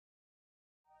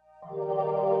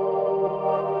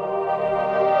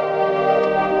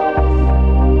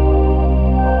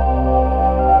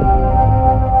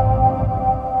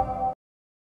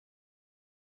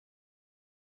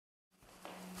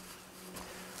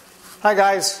Hi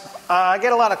guys, I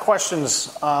get a lot of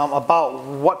questions about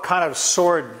what kind of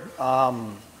sword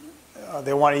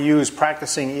they want to use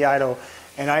practicing Iaido,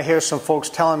 and I hear some folks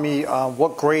telling me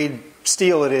what grade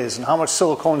steel it is and how much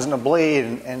silicone's in the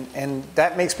blade, and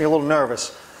that makes me a little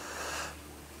nervous.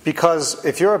 Because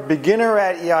if you're a beginner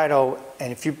at Iaido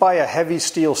and if you buy a heavy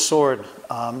steel sword,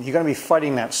 you're going to be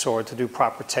fighting that sword to do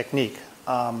proper technique.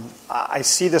 I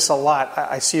see this a lot.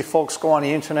 I see folks go on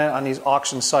the internet on these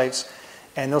auction sites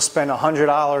and they'll spend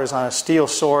 $100 on a steel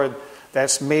sword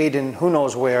that's made in who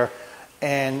knows where.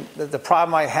 And the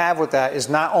problem I have with that is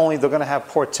not only they're going to have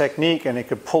poor technique and they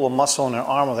could pull a muscle in their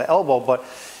arm or the elbow, but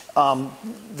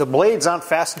the blades aren't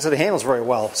fastened to the handles very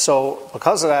well. So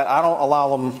because of that, I don't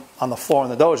allow them on the floor in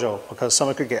the dojo because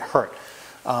someone could get hurt,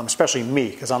 especially me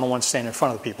because I'm the one standing in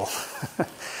front of the people.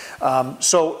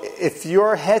 So if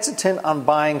you're hesitant on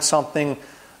buying something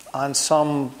on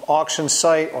some auction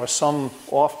site or some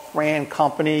off-brand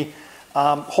company,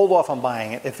 hold off on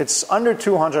buying it. If it's under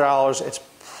 $200,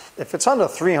 if it's under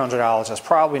 $300, it's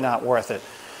probably not worth it.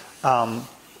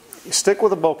 Stick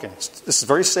with a bokken. This is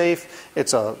very safe.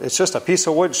 It's just a piece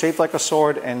of wood shaped like a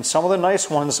sword, and some of the nice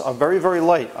ones are very, very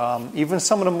light. Even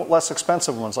some of the less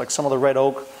expensive ones, like some of the red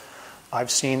oak, I've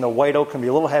seen the white oak can be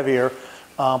a little heavier,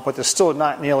 but they're still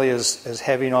not nearly as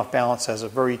heavy and off balance as a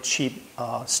very cheap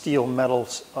steel metal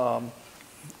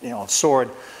sword.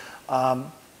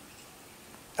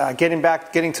 Getting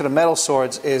to the metal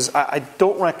swords is I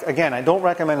don't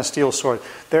recommend a steel sword.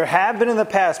 There have been in the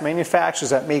past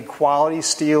manufacturers that made quality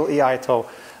steel Iaido.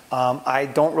 I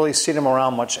don't really see them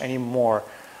around much anymore.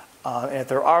 And if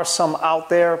there are some out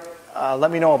there,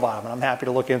 let me know about them, and I'm happy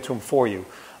to look into them for you.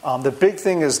 The big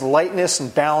thing is lightness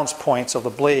and balance points of the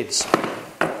blades.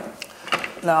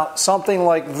 Now, something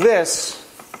like this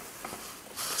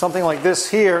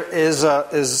here is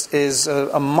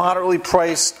a moderately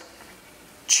priced,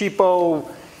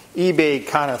 cheapo eBay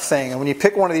kind of thing. And when you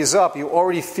pick one of these up, you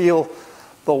already feel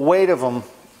the weight of them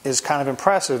is kind of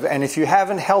impressive. And if you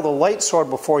haven't held a light sword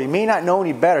before, you may not know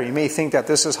any better. You may think that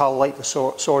this is how light the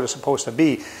sword is supposed to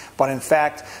be. But in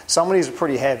fact, some of these are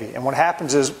pretty heavy. And what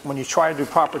happens is when you try to do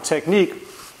proper technique,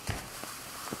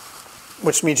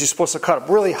 which means you're supposed to cut up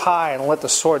really high and let the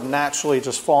sword naturally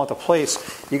just fall into place,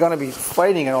 you're going to be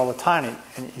fighting it all the time.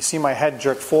 And you see my head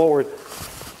jerk forward.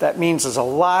 That means there's a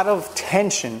lot of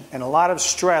tension and a lot of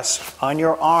stress on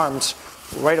your arms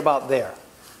right about there.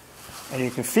 And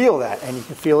you can feel that. And you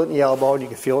can feel it in the elbow, and you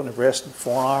can feel it in the wrist and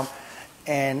forearm.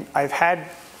 And I've had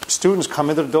students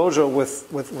come into the dojo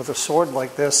with a sword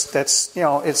like this that's,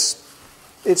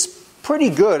 it's pretty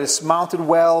good. It's mounted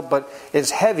well, but it's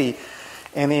heavy.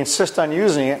 And they insist on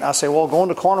using it. And I'll say, well, go in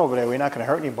the corner over there. We're not going to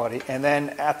hurt anybody. And then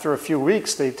after a few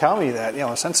weeks, they tell me that,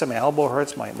 since my elbow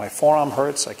hurts, my forearm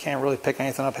hurts, I can't really pick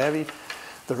anything up heavy.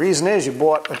 The reason is you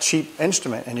bought a cheap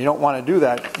instrument, and you don't want to do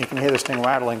that. You can hear this thing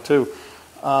rattling, too.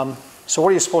 So what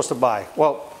are you supposed to buy?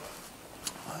 Well,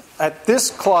 at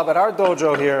this club, at our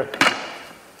dojo here,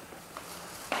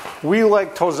 we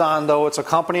like Tozando. It's a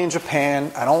company in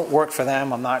Japan. I don't work for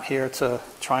them. I'm not here to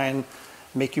try and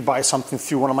make you buy something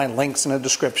through one of my links in the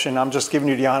description. I'm just giving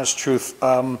you the honest truth.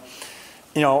 I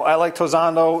like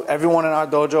Tozando. Everyone in our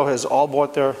dojo has all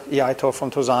bought their Iaido from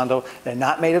Tozando. They're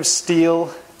not made of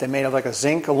steel. They're made of like a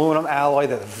zinc aluminum alloy.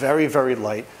 They're very, very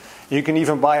light. You can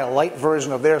even buy a light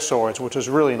version of their swords, which is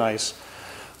really nice.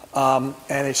 And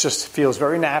it just feels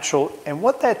very natural. And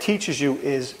what that teaches you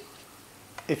is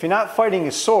if you're not fighting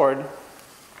a sword,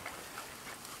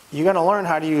 you're going to learn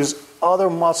how to use other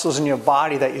muscles in your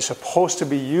body that you're supposed to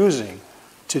be using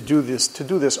to do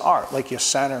this art, like your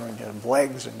center and your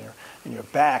legs and your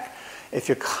back. If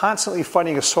you're constantly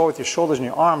fighting a sword with your shoulders and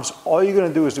your arms, all you're going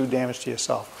to do is do damage to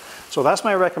yourself. So that's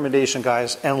my recommendation,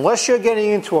 guys. Unless you're getting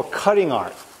into a cutting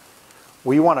art,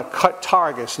 where you want to cut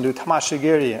targets and do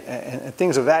tamashigiri and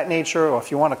things of that nature, or if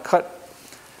you want to cut,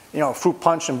 fruit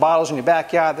punch and bottles in your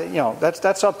backyard,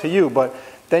 that's up to you. But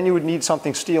then you would need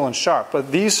something steel and sharp.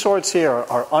 But these swords here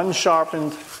are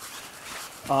unsharpened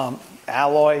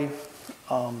alloy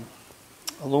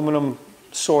aluminum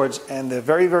swords, and they're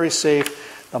very, very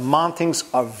safe. The mountings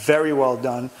are very well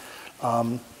done.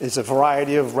 There's a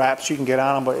variety of wraps you can get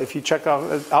on them, but if you check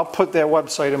out, I'll put their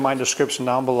website in my description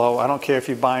down below. I don't care if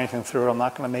you buy anything through it. I'm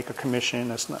not going to make a commission.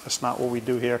 That's not what we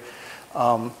do here.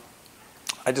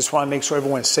 I just want to make sure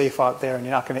everyone's safe out there and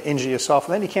you're not going to injure yourself,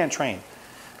 and then you can't train.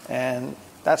 And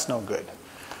that's no good.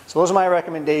 So those are my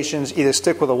recommendations. Either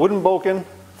stick with a wooden bokken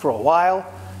for a while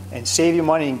and save your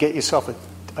money and get yourself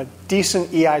a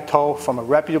decent Iaido from a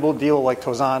reputable dealer like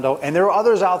Tozando. And there are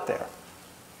others out there.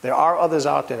 There are others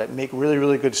out there that make really,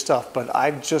 really good stuff. But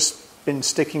I've just been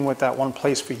sticking with that one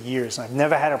place for years. And I've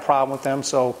never had a problem with them.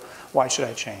 So why should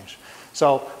I change?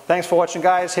 So thanks for watching,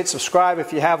 guys. Hit subscribe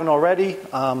if you haven't already,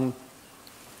 and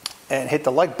hit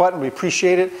the like button. We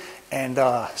appreciate it. And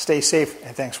stay safe,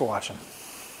 and thanks for watching.